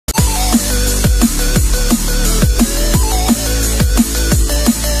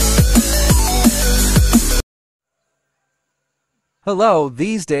Hello,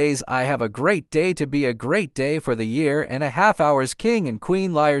 these days I have a great day to be a great day for the year and a half hours King and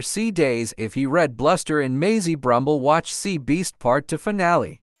Queen Liar C days if he read Bluster and Maisie Brumble watch C Beast part to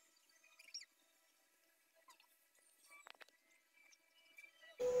finale.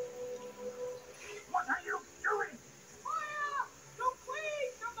 What are you doing? Fire! The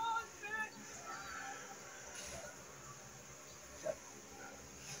queen commands it!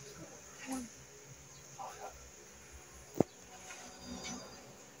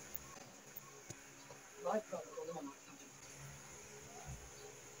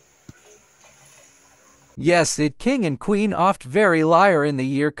 Yes, it King and Queen oft very liar in the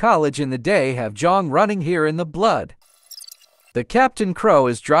year college in the day have Jong running here in the blood. The Captain Crow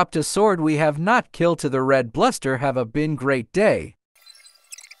has dropped a sword we have not killed to the red Bluster have a been great day.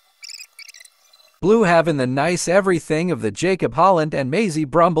 Blue having the nice everything of the Jacob Holland and Maisie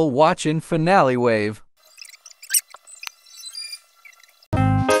Brumble watch in finale wave.